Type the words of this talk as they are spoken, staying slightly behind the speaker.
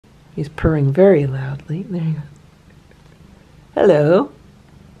He's purring very loudly. There you go. Hello.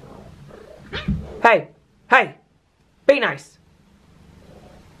 Hey, hey, be nice.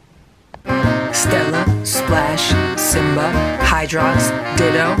 Stella, Splash, Simba, Hydrox,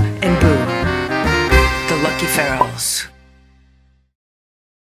 Ditto, and Boo. The Lucky Ferals.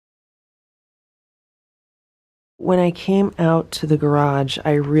 When I came out to the garage,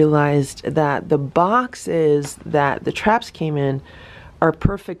 I realized that the boxes that the traps came in are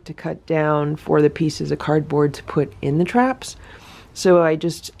perfect to cut down for the pieces of cardboard to put in the traps. So I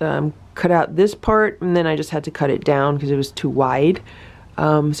just cut out this part, and then I just had to cut it down because it was too wide.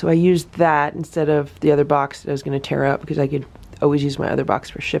 So I used that instead of the other box that I was going to tear up, because I could always use my other box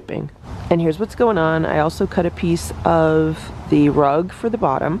for shipping. And here's what's going on. I also cut a piece of the rug for the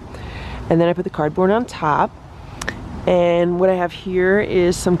bottom, and then I put the cardboard on top. And what I have here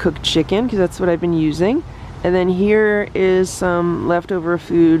is some cooked chicken, because that's what I've been using. And then here is some leftover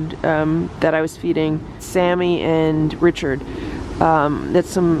food that I was feeding Sammy and Richard. That's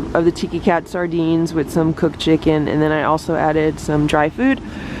some of the Tiki Cat sardines with some cooked chicken, and then I also added some dry food.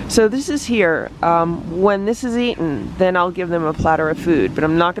 So this is here. When this is eaten, then I'll give them a platter of food, but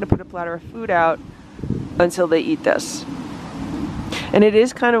I'm not going to put a platter of food out until they eat this. And it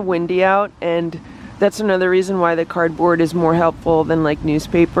is kind of windy out, and that's another reason why the cardboard is more helpful than like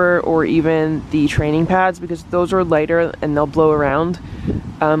newspaper or even the training pads, because those are lighter and they'll blow around.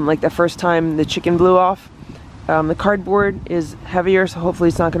 Like the first time the chicken blew off, the cardboard is heavier, so hopefully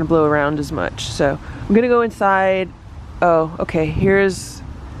it's not going to blow around as much. So I'm going to go inside. Oh, okay, here's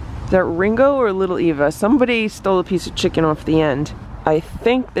that Ringo or Little Eva. Somebody stole a piece of chicken off the end. I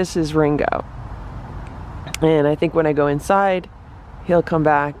think this is Ringo. And I think when I go inside, he'll come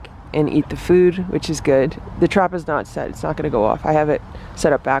back and eat the food, which is good. The trap is not set. It's not going to go off. I have it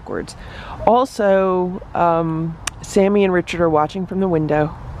set up backwards. Also, Sammy and Richard are watching from the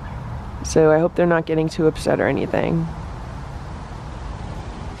window, so I hope they're not getting too upset or anything.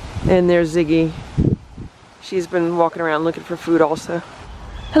 And there's Ziggy. She's been walking around looking for food also.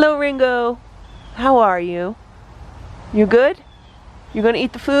 Hello, Ringo. How are you? You good? You gonna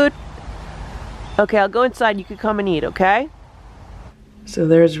eat the food? Okay, I'll go inside. You can come and eat, okay? So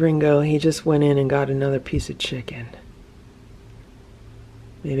there's Ringo. He just went in and got another piece of chicken.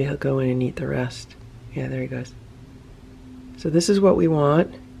 Maybe he'll go in and eat the rest. Yeah, there he goes. So this is what we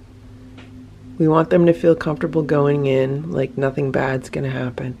want. We want them to feel comfortable going in, like nothing bad's gonna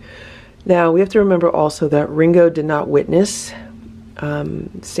happen. Now, we have to remember also that Ringo did not witness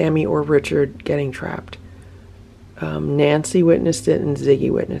Sammy or Richard getting trapped. Nancy witnessed it and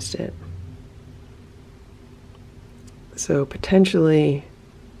Ziggy witnessed it. So potentially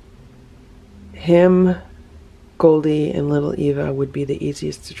him, Goldie, and Little Eva would be the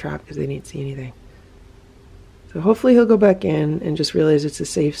easiest to trap because they didn't see anything. So hopefully he'll go back in and just realize it's a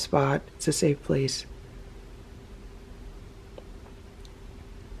safe spot. It's a safe place.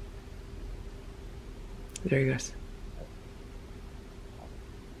 There he goes.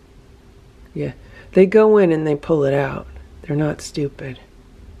 Yeah, they go in and they pull it out. They're not stupid.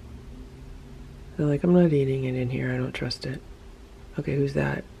 They're like, I'm not eating it in here. I don't trust it. Okay, who's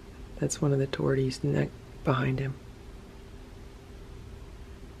that? That's one of the torties neck behind him.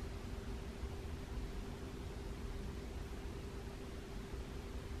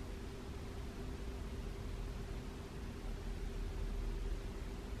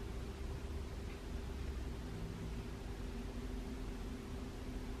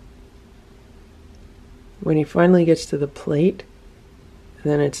 When he finally gets to the plate,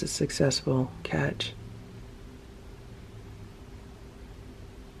 then it's a successful catch.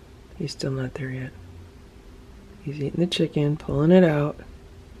 He's still not there yet. He's eating the chicken, pulling it out.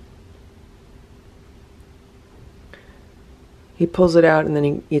 He pulls it out and then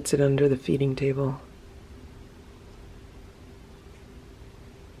he eats it under the feeding table.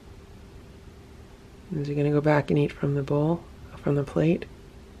 Is he gonna go back and eat from the bowl, from the plate?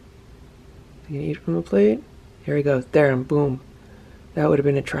 Is he gonna eat from the plate? Here he goes, there, and boom. That would have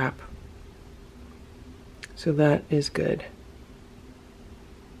been a trap. So that is good.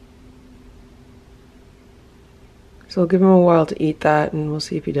 So I'll give him a while to eat that and we'll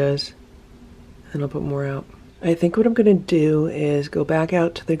see if he does. And I'll put more out. I think what I'm gonna do is go back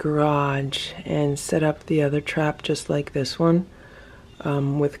out to the garage and set up the other trap just like this one,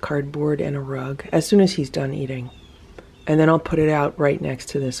 with cardboard and a rug as soon as he's done eating. And then I'll put it out right next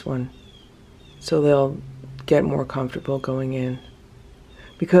to this one so they'll get more comfortable going in.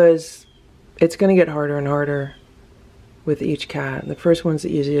 Because it's gonna get harder and harder with each cat. The first one's the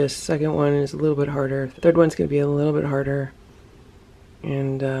easiest, second one is a little bit harder, third one's gonna be a little bit harder,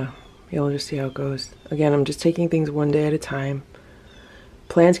 and we'll just see how it goes. Again, I'm just taking things one day at a time.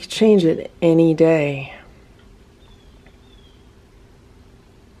 Plans could change it any day.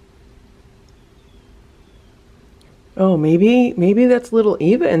 Oh, maybe that's little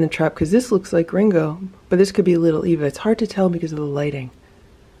Eva in the trap, because this looks like Ringo, but this could be little Eva. It's hard to tell because of the lighting.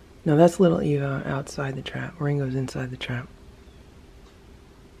 No, that's little Eva outside the trap. Ringo's inside the trap.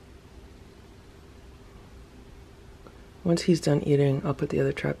 Once he's done eating, I'll put the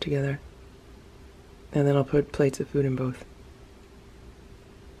other trap together. And then I'll put plates of food in both.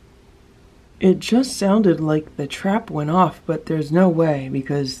 It just sounded like the trap went off, but there's no way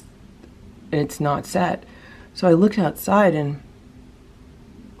because it's not set. So I looked outside and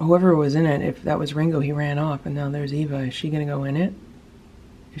whoever was in it, if that was Ringo, he ran off, and now there's Eva. Is she gonna go in it?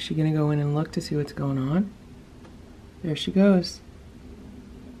 Is she gonna go in and look to see what's going on? There she goes.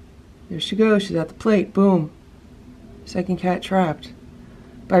 There she goes, she's at the plate, boom. Second cat trapped.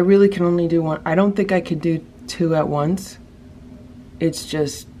 But I really can only do one. I don't think I could do two at once. It's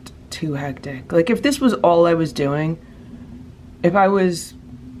just too hectic. Like if this was all I was doing, if I was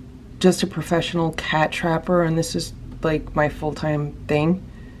just a professional cat trapper and this is like my full-time thing,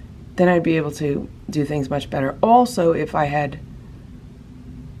 then I'd be able to do things much better. Also, if I had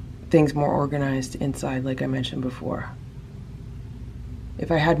things more organized inside, like I mentioned before. If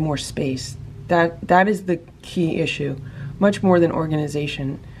I had more space, that is the key issue, much more than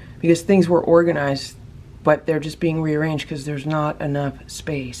organization, because things were organized, but they're just being rearranged because there's not enough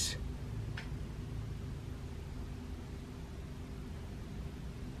space.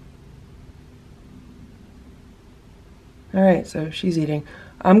 All right, so she's eating.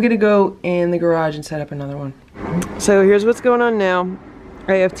 I'm gonna go in the garage and set up another one. So here's what's going on now.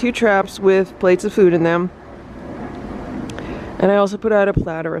 I have 2 traps with plates of food in them. And I also put out a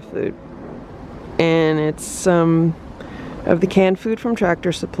platter of food. And it's some of the canned food from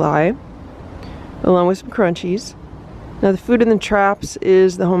Tractor Supply, along with some crunchies. Now the food in the traps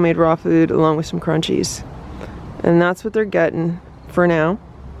is the homemade raw food along with some crunchies. And that's what they're getting for now.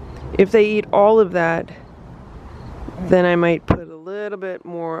 If they eat all of that, then I might put a little bit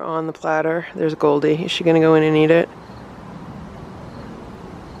more on the platter. There's Goldie. Is she gonna go in and eat it?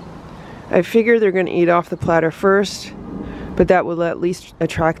 I figure they're gonna eat off the platter first, but that will at least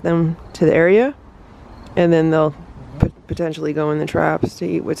attract them to the area, and then they'll potentially go in the traps to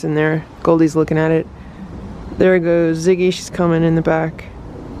eat what's in there. Goldie's looking at it. There goes Ziggy. She's coming in the back.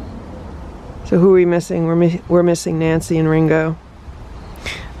 So who are we missing? We're missing Nancy and Ringo.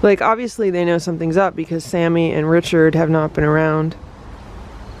 Like, obviously they know something's up because Sammy and Richard have not been around.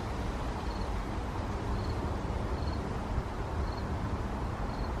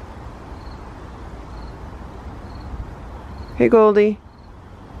 Hey Goldie.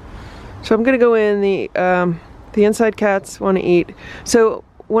 So I'm gonna go in. The inside cats want to eat. So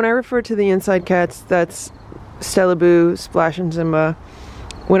when I refer to the inside cats, that's Stella, Boo, Splash and Simba.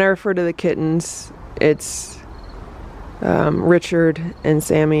 When I refer to the kittens, it's Richard and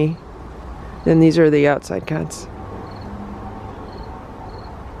Sammy. Then these are the outside cats.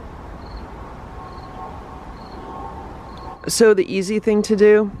 So the easy thing to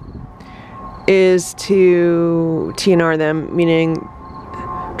do is to TNR them, meaning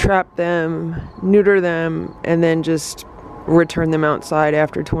trap them, neuter them, and then just return them outside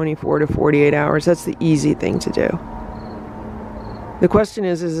after 24 to 48 hours. That's the easy thing to do. The question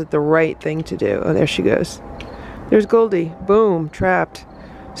is it the right thing to do? Oh, there she goes. There's Goldie. Boom, trapped.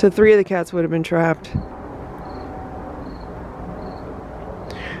 So 3 of the cats would have been trapped.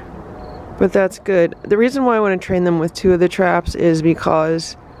 But that's good. The reason why I want to train them with 2 of the traps is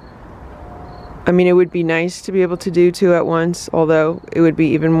because, I mean, it would be nice to be able to do 2 at once, although it would be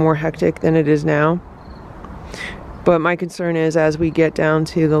even more hectic than it is now. But my concern is as we get down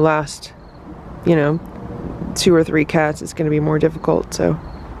to the last, 2 or 3 cats, it's going to be more difficult. So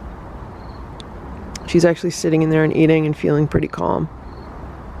she's actually sitting in there and eating and feeling pretty calm.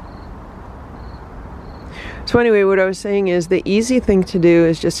 So anyway, what I was saying is the easy thing to do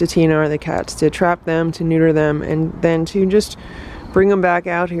is just to TNR the cats, to trap them, to neuter them, and then to just bring them back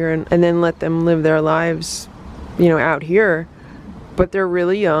out here and then let them live their lives, out here. But they're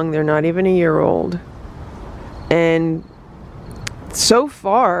really young. They're not even a year old. And so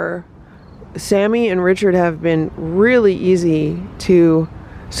far, Sammy and Richard have been really easy to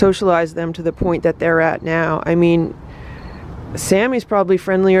socialize them to the point that they're at now. I mean, Sammy's probably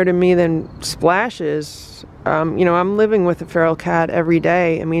friendlier to me than Splash is. I'm living with a feral cat every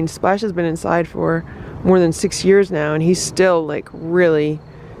day. I mean, Splash has been inside for more than 6 years now, and he's still like really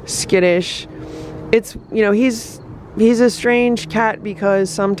skittish. It's, he's a strange cat because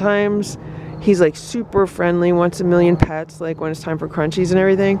sometimes He's like super friendly, wants a million pets, like when it's time for crunchies and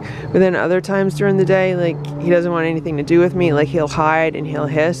everything. But then other times during the day, like he doesn't want anything to do with me. Like he'll hide and he'll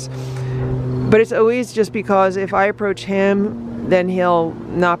hiss. But it's always just because if I approach him, then he'll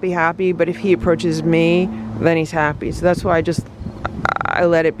not be happy. But if he approaches me, then he's happy. So that's why I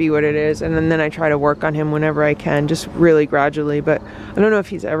let it be what it is. And then I try to work on him whenever I can, just really gradually. But I don't know if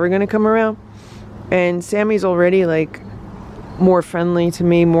he's ever going to come around. And Sammy's already like more friendly to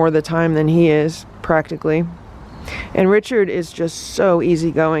me more of the time than he is, practically. And Richard is just so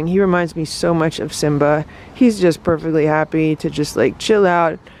easygoing. He reminds me so much of Simba. He's just perfectly happy to just like chill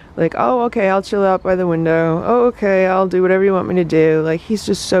out. Like, oh, okay, I'll chill out by the window. Oh, okay, I'll do whatever you want me to do. Like, he's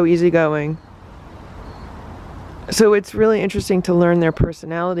just so easygoing. So it's really interesting to learn their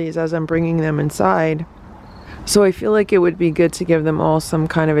personalities as I'm bringing them inside. So I feel like it would be good to give them all some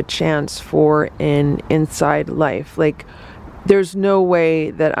kind of a chance for an inside life. Like, there's no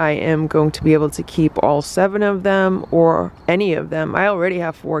way that I am going to be able to keep all 7 of them or any of them. I already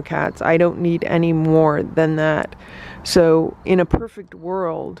have 4 cats. I don't need any more than that. So in a perfect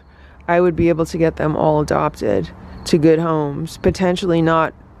world, I would be able to get them all adopted to good homes. Potentially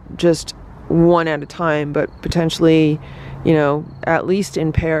not just one at a time, but potentially, you know, at least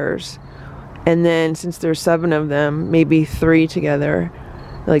in pairs. And then since there's 7 of them, maybe 3 together.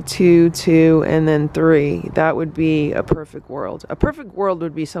 Like 2, 2, and then 3. That would be a perfect world. A perfect world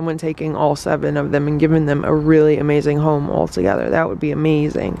would be someone taking all 7 of them and giving them a really amazing home all together. That would be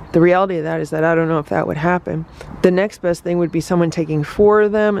amazing. The reality of that is that I don't know if that would happen. The next best thing would be someone taking 4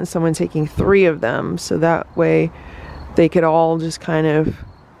 of them and someone taking 3 of them. So that way they could all just kind of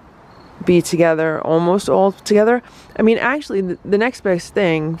be together, almost all together. I mean, actually, the next best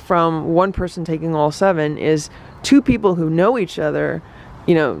thing from one person taking all 7 is 2 people who know each other,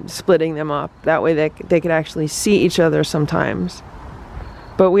 you know, splitting them up. That way they could actually see each other sometimes.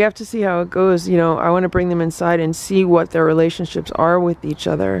 But we have to see how it goes. You know, I want to bring them inside and see what their relationships are with each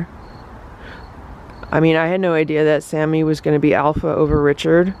other. I mean, I had no idea that Sammy was going to be alpha over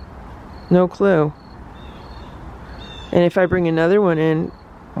Richard. No clue. And if I bring another one in,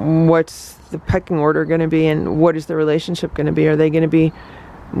 what's the pecking order going to be, and what is the relationship going to be? Are they going to be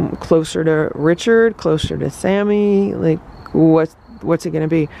closer to Richard, closer to Sammy? Like, what's it going to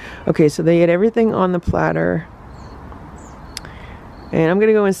be? Okay, so they ate everything on the platter. And I'm going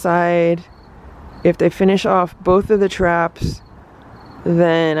to go inside. If they finish off both of the traps,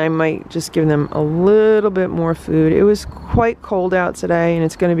 then I might just give them a little bit more food. It was quite cold out today, and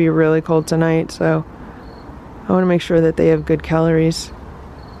it's going to be really cold tonight, so I want to make sure that they have good calories.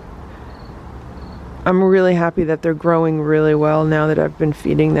 I'm really happy that they're growing really well now that I've been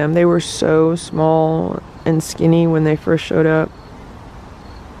feeding them. They were so small and skinny when they first showed up.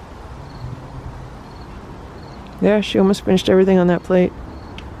 Yeah, she almost finished everything on that plate.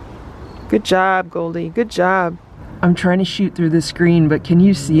 Good job, Goldie. Good job. I'm trying to shoot through the screen, but can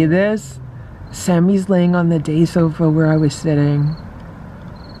you see this? Sammy's laying on the day sofa where I was sitting.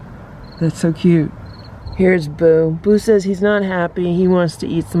 That's so cute. Here's Boo. Boo says he's not happy. He wants to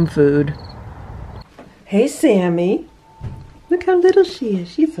eat some food. Hey, Sammy. Look how little she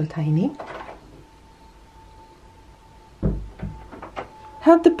is. She's so tiny.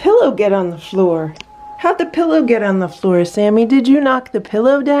 How'd the pillow get on the floor? How'd the pillow get on the floor, Sammy? Did you knock the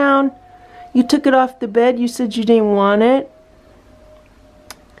pillow down? You took it off the bed. You said you didn't want it.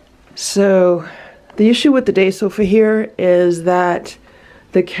 So, the issue with the day sofa here is that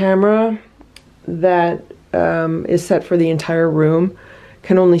the camera that is set for the entire room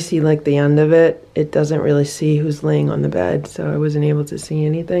can only see like the end of it. It doesn't really see who's laying on the bed, so I wasn't able to see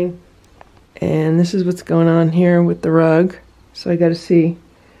anything. And this is what's going on here with the rug. So I gotta see.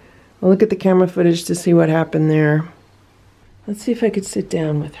 I'll look at the camera footage to see what happened there. Let's see if I could sit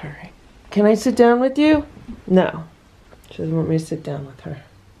down with her. Can I sit down with you? No. She doesn't want me to sit down with her.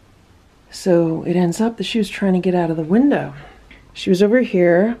 So it ends up that she was trying to get out of the window. She was over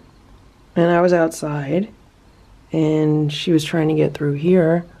here, and I was outside, and she was trying to get through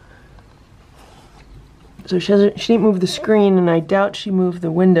here. So she didn't move the screen, and I doubt she moved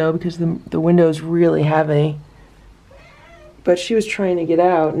the window because the window is really heavy. But she was trying to get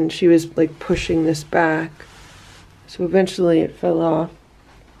out, and she was like pushing this back. So eventually it fell off.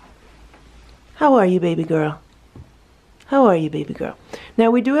 How are you, baby girl? How are you, baby girl?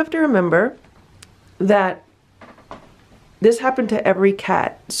 Now we do have to remember that this happened to every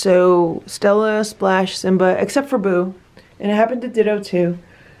cat. So Stella, Splash, Simba, except for Boo. And it happened to Ditto too,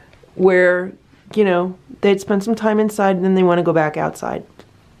 where, you know, they'd spend some time inside and then they want to go back outside.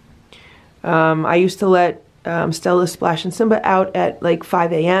 I used to let Stella, Splash, and Simba out at like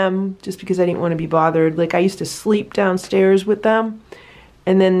 5 a.m. just because I didn't want to be bothered. Like I used to sleep downstairs with them,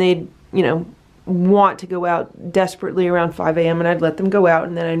 and then they'd you know, want to go out desperately around 5 a.m. and I'd let them go out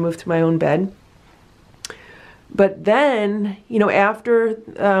and then I'd move to my own bed. But then, you know, after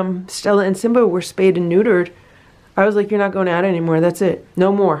Stella and Simba were spayed and neutered, I was like, you're not going out anymore. That's it.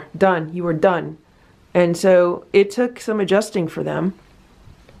 No more. Done. You are done. And so it took some adjusting for them.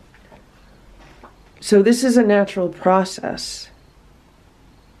 So this is a natural process.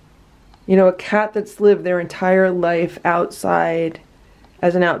 You know, a cat that's lived their entire life outside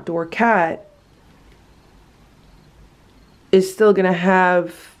as an outdoor cat is still going to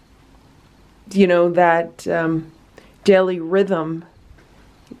have, you know, that daily rhythm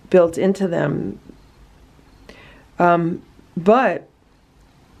built into them. But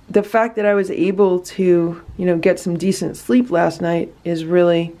the fact that I was able to, you know, get some decent sleep last night is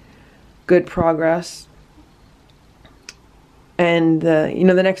really good progress. And, you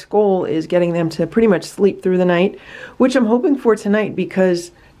know, the next goal is getting them to pretty much sleep through the night, which I'm hoping for tonight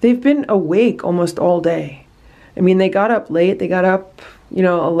because they've been awake almost all day. I mean, they got up late. They got up, you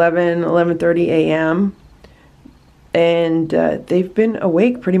know, 11:30 a.m. And they've been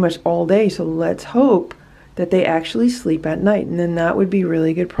awake pretty much all day. So let's hope that they actually sleep at night. And then that would be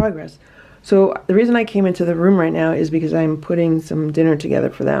really good progress. So the reason I came into the room right now is because I'm putting some dinner together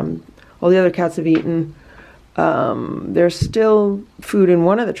for them. All the other cats have eaten. There's still food in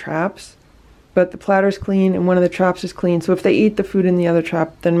one of the traps, but the platter's clean and one of the traps is clean. So if they eat the food in the other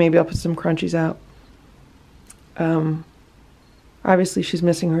trap, then maybe I'll put some crunchies out. Obviously she's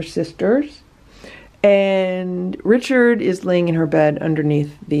missing her sisters. And Richard is laying in her bed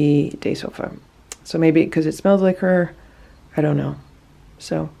underneath the day sofa. So maybe because it smells like her, I don't know.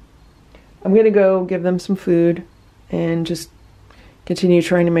 So I'm going to go give them some food and just continue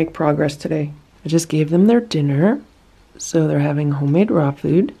trying to make progress today. I just gave them their dinner. So they're having homemade raw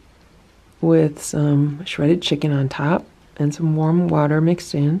food with some shredded chicken on top and some warm water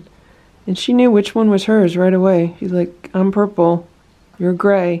mixed in. And she knew which one was hers right away. She's like, I'm purple, you're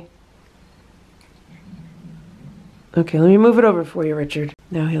gray. Okay, let me move it over for you, Richard.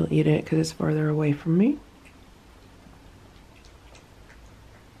 Now he'll eat it because it's farther away from me.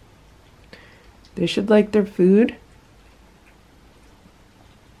 They should like their food.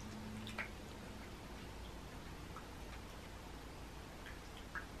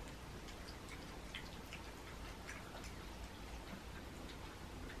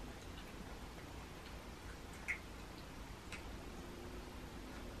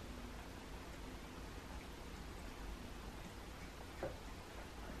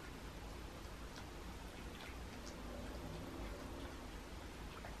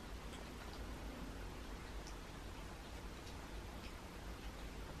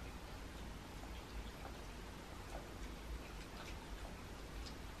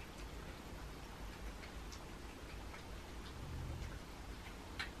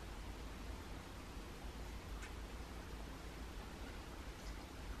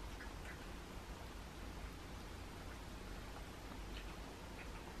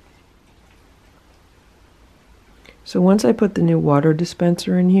 So once I put the new water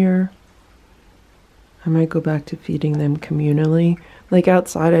dispenser in here, I might go back to feeding them communally. Like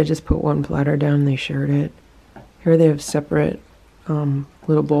outside, I just put one platter down and they shared it. Here they have separate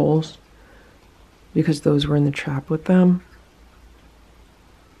little bowls because those were in the trap with them.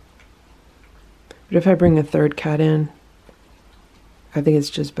 But if I bring a third cat in, I think it's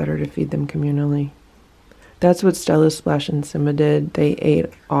just better to feed them communally. That's what Stella, Splash, and Simba did. They ate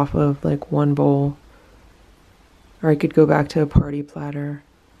off of like one bowl. Or I could go back to a party platter.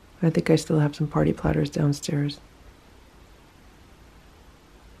 I think I still have some party platters downstairs.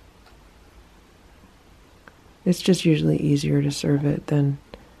 It's just usually easier to serve it than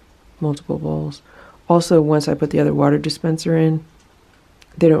multiple bowls. Also, once I put the other water dispenser in,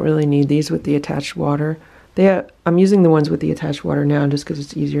 they don't really need these with the attached water. I'm using the ones with the attached water now just because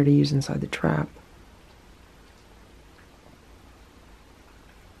it's easier to use inside the trap.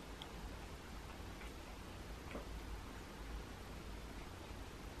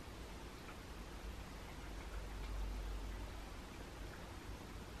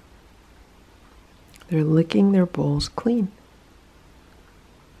 They're licking their bowls clean.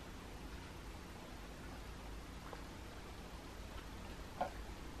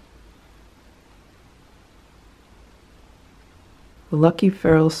 The Lucky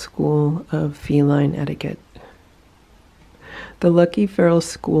Feral School of Feline Etiquette. The Lucky Feral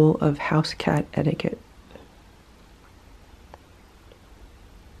School of House Cat Etiquette.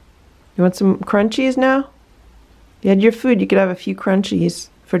 You want some crunchies now? You had your food, you could have a few crunchies.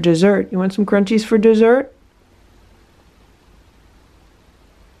 For dessert. You want some crunchies for dessert?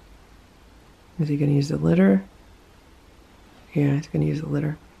 Is he going to use the litter? Yeah, he's going to use the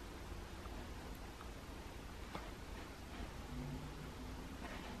litter.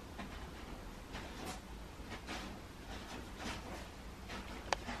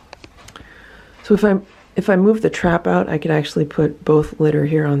 So if I move the trap out, I could actually put both litter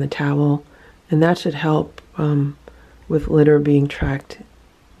here on the towel, and that should help with litter being tracked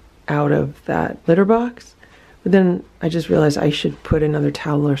out of that litter box. But then I just realized I should put another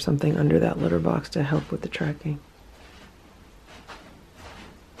towel or something under that litter box to help with the tracking.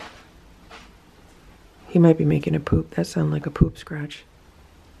 He might be making a poop. That sounded like a poop scratch.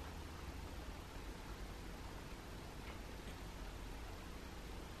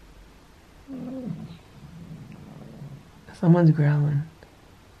 Someone's growling.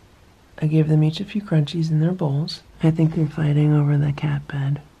 I gave them each a few crunchies in their bowls. I think they're fighting over the cat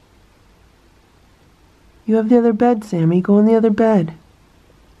bed. You have the other bed, Sammy. Go in the other bed.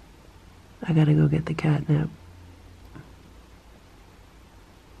 I gotta go get the catnip.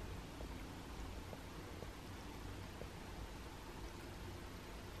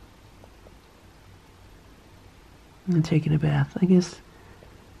 I'm taking a bath. I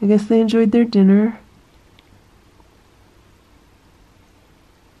guess they enjoyed their dinner.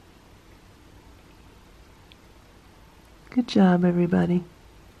 Good job, everybody.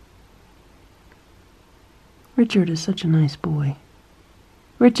 Richard is such a nice boy.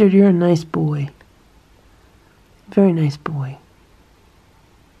 Richard, you're a nice boy. Very nice boy.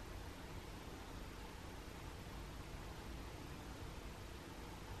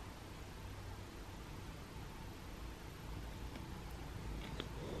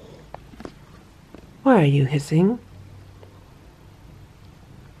 Why are you hissing?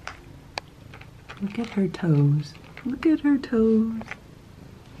 Look at her toes. Look at her toes.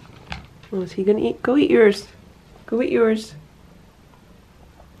 Oh, is he gonna eat? Go eat yours. Go eat yours.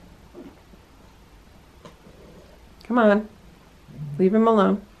 Come on. Leave him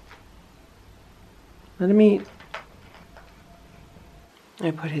alone. Let him eat.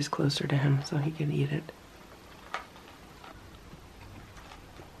 I put his closer to him so he can eat it.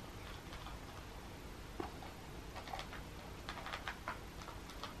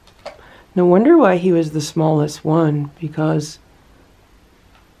 No wonder why he was the smallest one, because,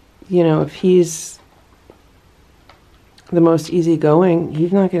 you know, if he's the most easygoing,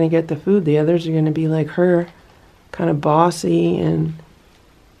 he's not going to get the food. The others are going to be like her, kind of bossy and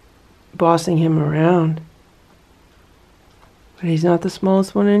bossing him around. But he's not the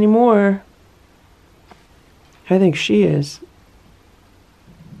smallest one anymore. I think she is.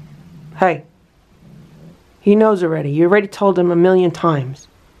 Hey, he knows already. You already told him 1,000,000 times.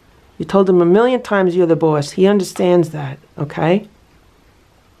 You told him 1,000,000 times you're the boss. He understands that, okay?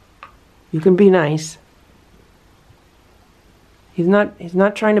 You can be nice. He's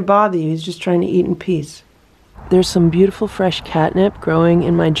not trying to bother you. He's just trying to eat in peace. There's some beautiful fresh catnip growing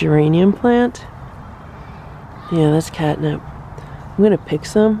in my geranium plant. Yeah, that's catnip. I'm going to pick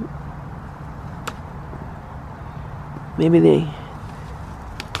some.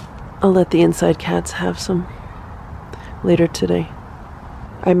 I'll let the inside cats have some later today.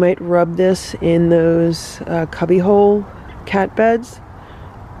 I might rub this in those cubbyhole cat beds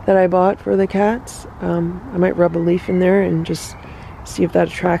that I bought for the cats. I might rub a leaf in there and just see if that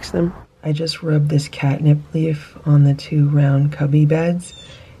attracts them. I just rubbed this catnip leaf on the 2 round cubby beds,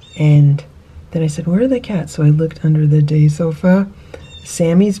 and then I said, where are the cats? So I looked under the day sofa.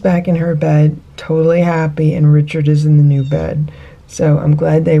 Sammy's back in her bed, totally happy, and Richard is in the new bed. So I'm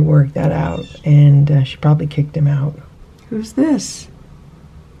glad they worked that out, and she probably kicked him out. Who's this?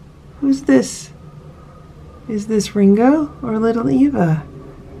 Who's this? Is this Ringo or little Eva?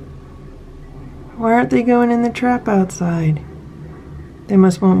 Why aren't they going in the trap outside? They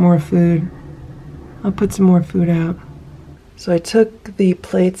must want more food. I'll put some more food out. So I took the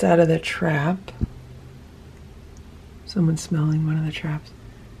plates out of the trap. Someone's smelling one of the traps.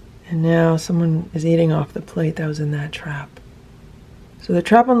 And now someone is eating off the plate that was in that trap. So the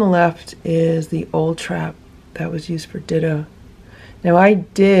trap on the left is the old trap that was used for Ditto. Now I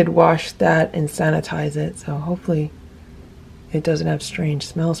did wash that and sanitize it, so hopefully it doesn't have strange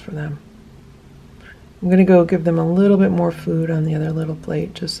smells for them. I'm gonna go give them a little bit more food on the other little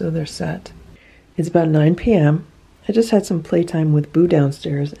plate just so they're set. It's about 9 p.m. I just had some playtime with Boo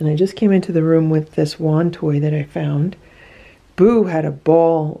downstairs, and I just came into the room with this wand toy that I found. Boo had a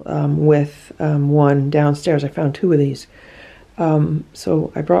ball with one downstairs. I found 2 of these.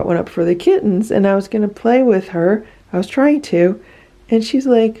 So I brought one up for the kittens, and I was gonna play with her. I was trying to. And she's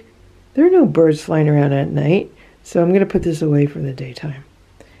like, there are no birds flying around at night, so I'm going to put this away for the daytime.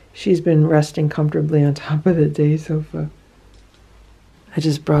 She's been resting comfortably on top of the day sofa. I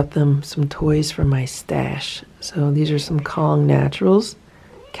just brought them some toys from my stash. So these are some Kong Naturals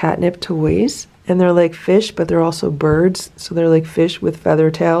catnip toys. And they're like fish, but they're also birds. So they're like fish with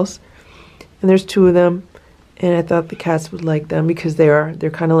feather tails. And there's 2 of them. And I thought the cats would like them because they're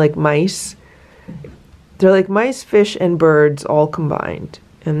kind of like mice. They're like mice, fish, and birds all combined.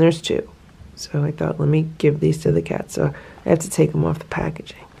 And there's 2. So I thought, let me give these to the cat. So I have to take them off the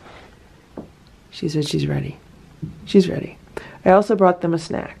packaging. She said she's ready. She's ready. I also brought them a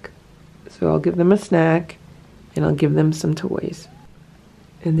snack. So I'll give them a snack, and I'll give them some toys.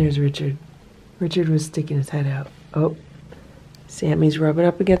 And there's Richard. Richard was sticking his head out. Oh, Sammy's rubbing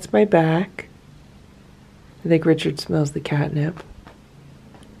up against my back. I think Richard smells the catnip.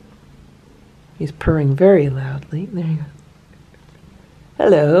 He's purring very loudly. There you go.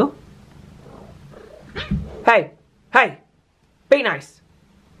 Hello. Hey, hey, be nice.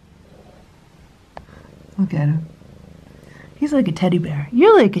 Look at him. He's like a teddy bear.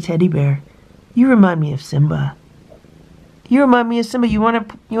 You're like a teddy bear. You remind me of Simba. You remind me of Simba. You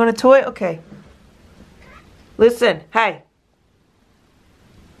want a toy? Okay. Listen, hey.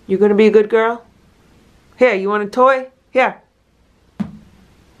 You gonna be a good girl? Here, you want a toy? Here.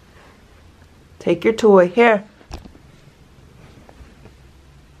 Take your toy. Here.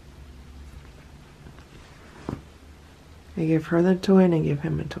 I give her the toy and I give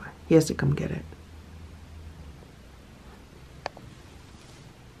him a toy. He has to come get it.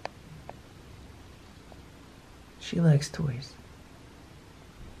 She likes toys.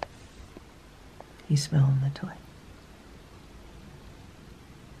 He's smelling the toy.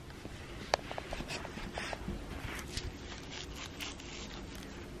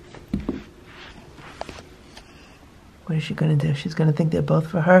 What is she gonna do? She's gonna think they're both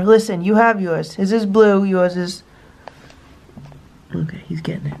for her. Listen, you have yours. His is blue, yours is... Okay, he's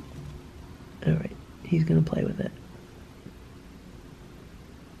getting it. Alright, he's gonna play with it.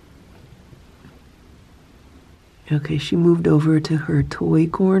 Okay, she moved over to her toy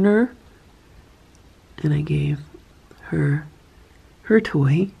corner. And I gave her her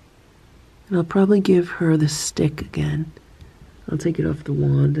toy. And I'll probably give her the stick again. I'll take it off the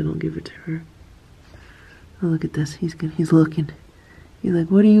wand and I'll give it to her. Oh, look at this. He's looking. He's like,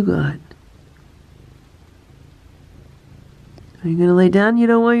 what do you got? Are you gonna lay down? You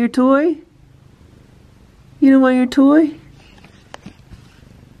don't want your toy? You don't want your toy?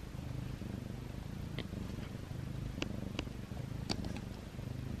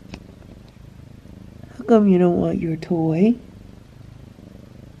 How come you don't want your toy?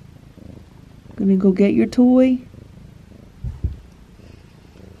 Gonna go get your toy?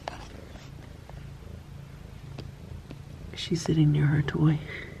 She's sitting near her toy.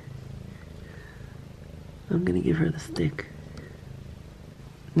 I'm gonna give her the stick.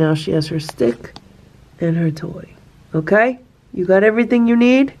 Now she has her stick and her toy. Okay? You got everything you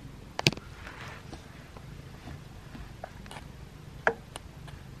need?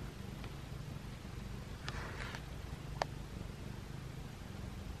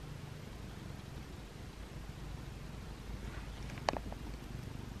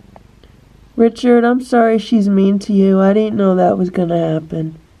 Richard, I'm sorry she's mean to you. I didn't know that was gonna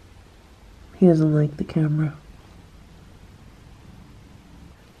happen. He doesn't like the camera.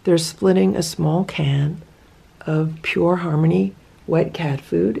 They're splitting a small can of Pure Harmony wet cat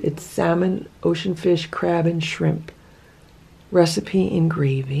food. It's salmon, ocean fish, crab, and shrimp. Recipe in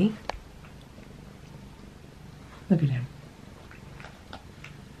gravy. Look at him.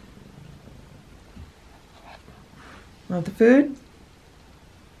 Want the food?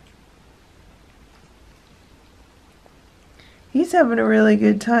 He's having a really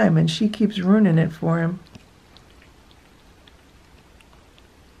good time and she keeps ruining it for him.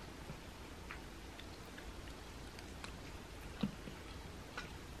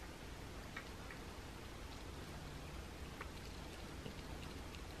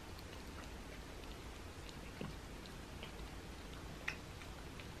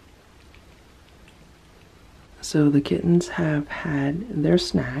 So the kittens have had their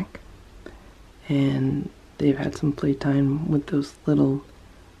snack and they've had some playtime with those little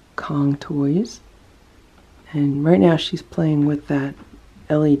Kong toys. And right now she's playing with that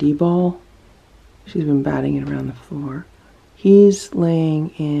LED ball. She's been batting it around the floor. He's laying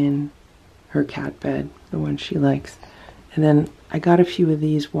in her cat bed, the one she likes. And then I got a few of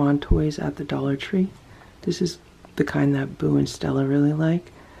these wand toys at the Dollar Tree. This is the kind that Boo and Stella really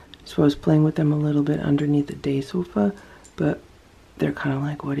like. So I was playing with them a little bit underneath the day sofa, but they're kind of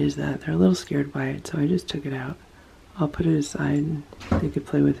like, what is that? They're a little scared by it, so I just took it out. I'll put it aside and they could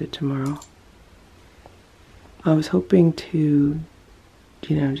play with it tomorrow. I was hoping to,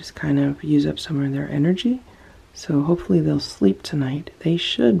 just kind of use up some of their energy. So hopefully they'll sleep tonight. They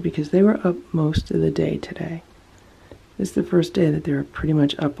should, because they were up most of the day today. This is the first day that they were pretty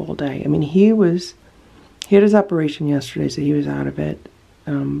much up all day. I mean, he had his operation yesterday, so he was out of it.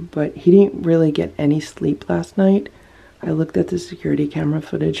 But he didn't really get any sleep last night. I looked at the security camera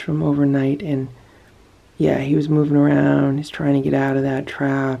footage from overnight and, yeah, he was moving around. He's trying to get out of that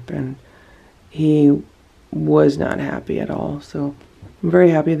trap, and he was not happy at all. So I'm very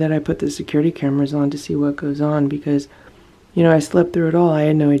happy that I put the security cameras on to see what goes on, because, you know, I slept through it all. I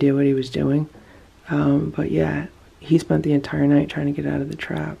had no idea what he was doing. But yeah, he spent the entire night trying to get out of the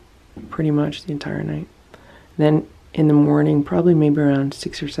trap. Pretty much the entire night. Then in the morning, probably maybe around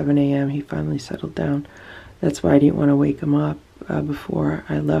 6 or 7 a.m., he finally settled down. That's why I didn't want to wake him up before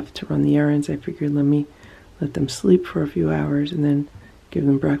I left to run the errands. I figured let them sleep for a few hours and then give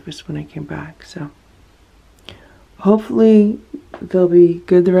them breakfast when I came back. So hopefully they'll be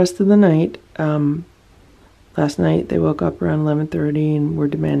good the rest of the night. Last night they woke up around 11:30 and were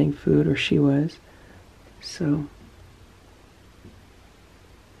demanding food, or she was. So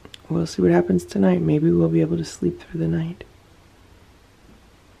we'll see what happens tonight. Maybe we'll be able to sleep through the night.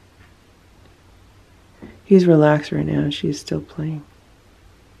 He's relaxed right now. She's still playing.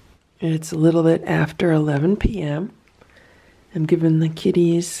 It's a little bit after 11 p.m. I'm giving the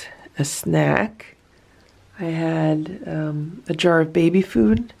kitties a snack. I had a jar of baby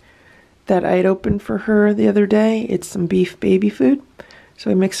food that I had opened for her the other day. It's some beef baby food.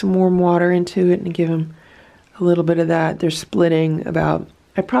 So I mixed some warm water into it and give them a little bit of that. They're splitting about,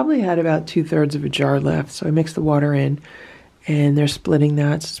 I probably had about 2/3 of a jar left. So I mixed the water in and they're splitting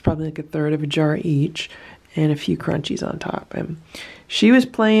that. So it's probably like 1/3 of a jar each and a few crunchies on top. And she was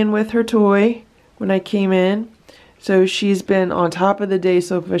playing with her toy when I came in. So she's been on top of the day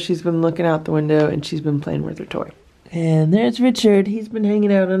sofa. She's been looking out the window and she's been playing with her toy. And there's Richard. He's been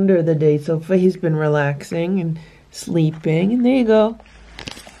hanging out under the day sofa. He's been relaxing and sleeping. And there you go.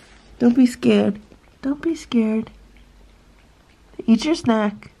 Don't be scared. Don't be scared. Eat your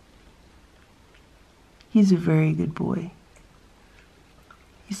snack. He's a very good boy.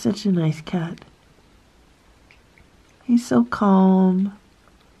 He's such a nice cat. He's so calm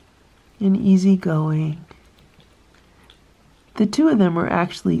and easygoing. The two of them are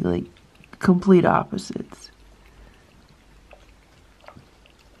actually like complete opposites.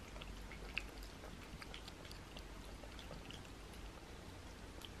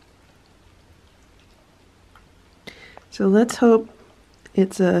 So let's hope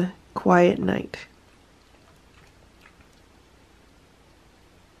it's a quiet night.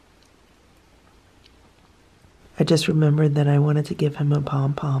 I just remembered that I wanted to give him a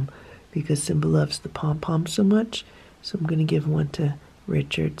pom-pom because Simba loves the pom-pom so much. So I'm going to give one to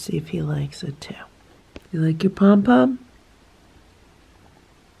Richard, see if he likes it too. You like your pom-pom?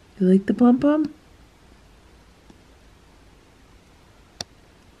 You like the pom-pom?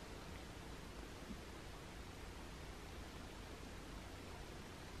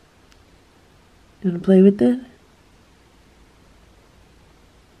 You want to play with it?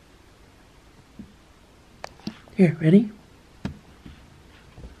 Here, ready?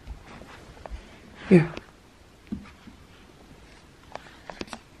 Here.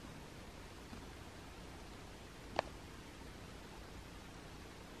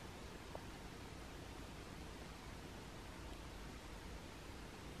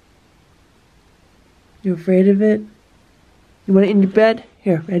 You afraid of it? You want it in your bed?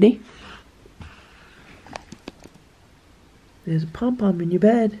 Here, ready? There's a pom-pom in your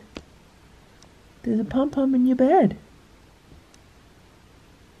bed. There's a pom-pom in your bed.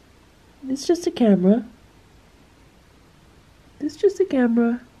 It's just a camera. It's just a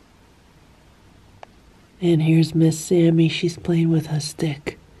camera. And here's Miss Sammy. She's playing with her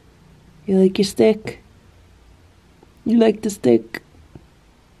stick. You like your stick? You like the stick?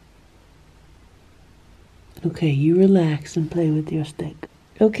 Okay, you relax and play with your stick.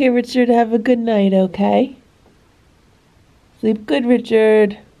 Okay, Richard, have a good night, okay? Sleep good,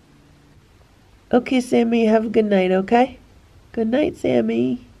 Richard. Okay, Sammy, have a good night, okay? Good night,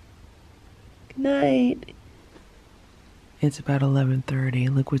 Sammy. Good night. It's about 11:30.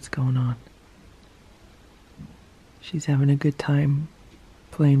 Look what's going on. She's having a good time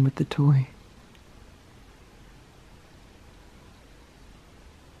playing with the toy.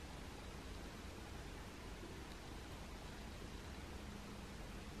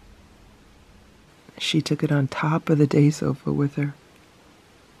 She took it on top of the day sofa with her.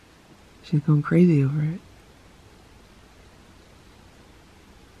 She's going crazy over it.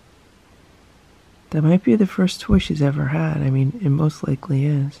 That might be the first toy she's ever had. I mean, it most likely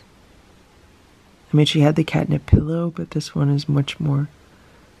is. I mean, she had the catnip pillow, but this one is much more,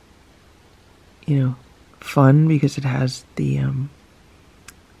 you know, fun because it has the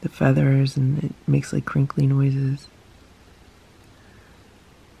feathers and it makes like crinkly noises.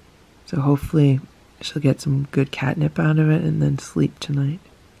 So hopefully she'll get some good catnip out of it and then sleep tonight.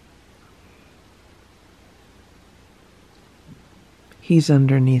 He's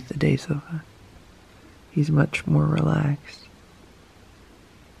underneath the day sofa. He's much more relaxed.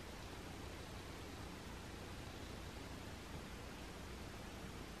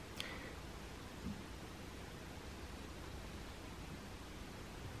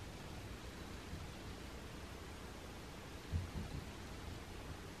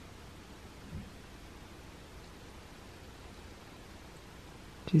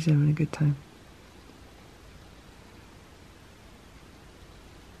 She's having a good time.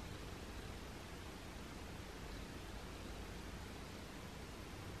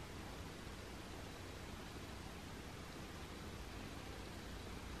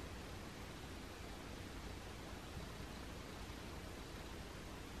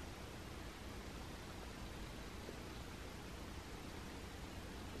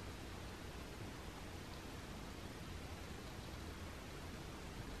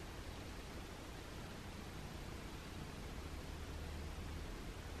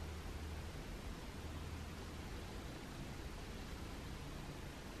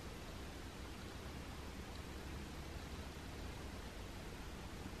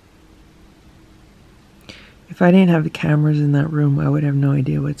 If I didn't have the cameras in that room, I would have no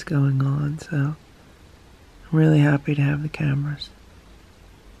idea what's going on, so I'm really happy to have the cameras.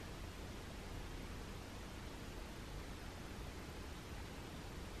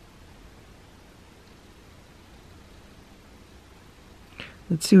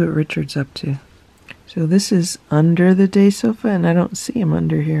 Let's see what Richard's up to. So this is under the day sofa, and I don't see him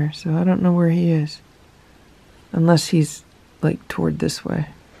under here, so I don't know where he is. Unless he's, like, toward this way.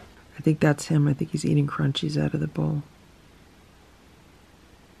 I think that's him. I think he's eating crunchies out of the bowl.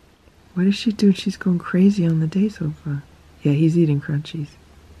 What is she doing? She's going crazy on the day sofa. Yeah, he's eating crunchies.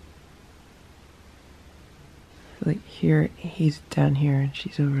 Like here, he's down here and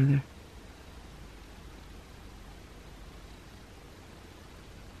she's over there.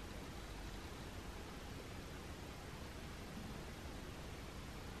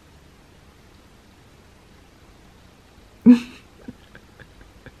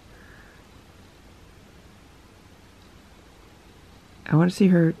 I want to see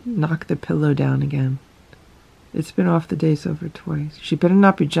her knock the pillow down again. It's been off the day sofa twice. She better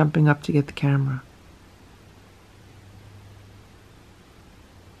not be jumping up to get the camera.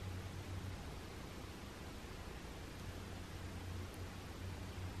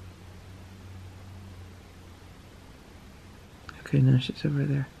 Okay, now she's over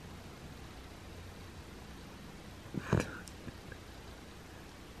there.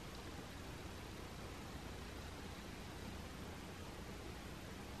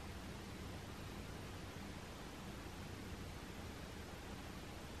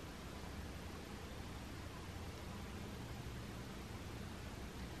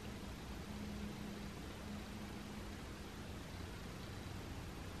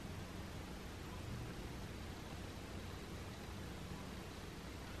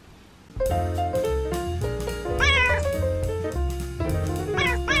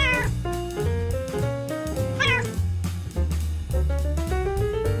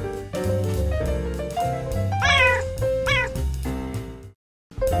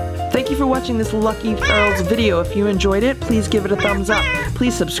 Thank you for watching this Lucky Ferals video. If you enjoyed it, please give it a thumbs up.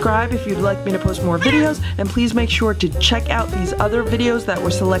 Please subscribe if you'd like me to post more videos, and please make sure to check out these other videos that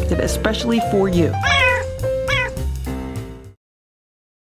were selected especially for you.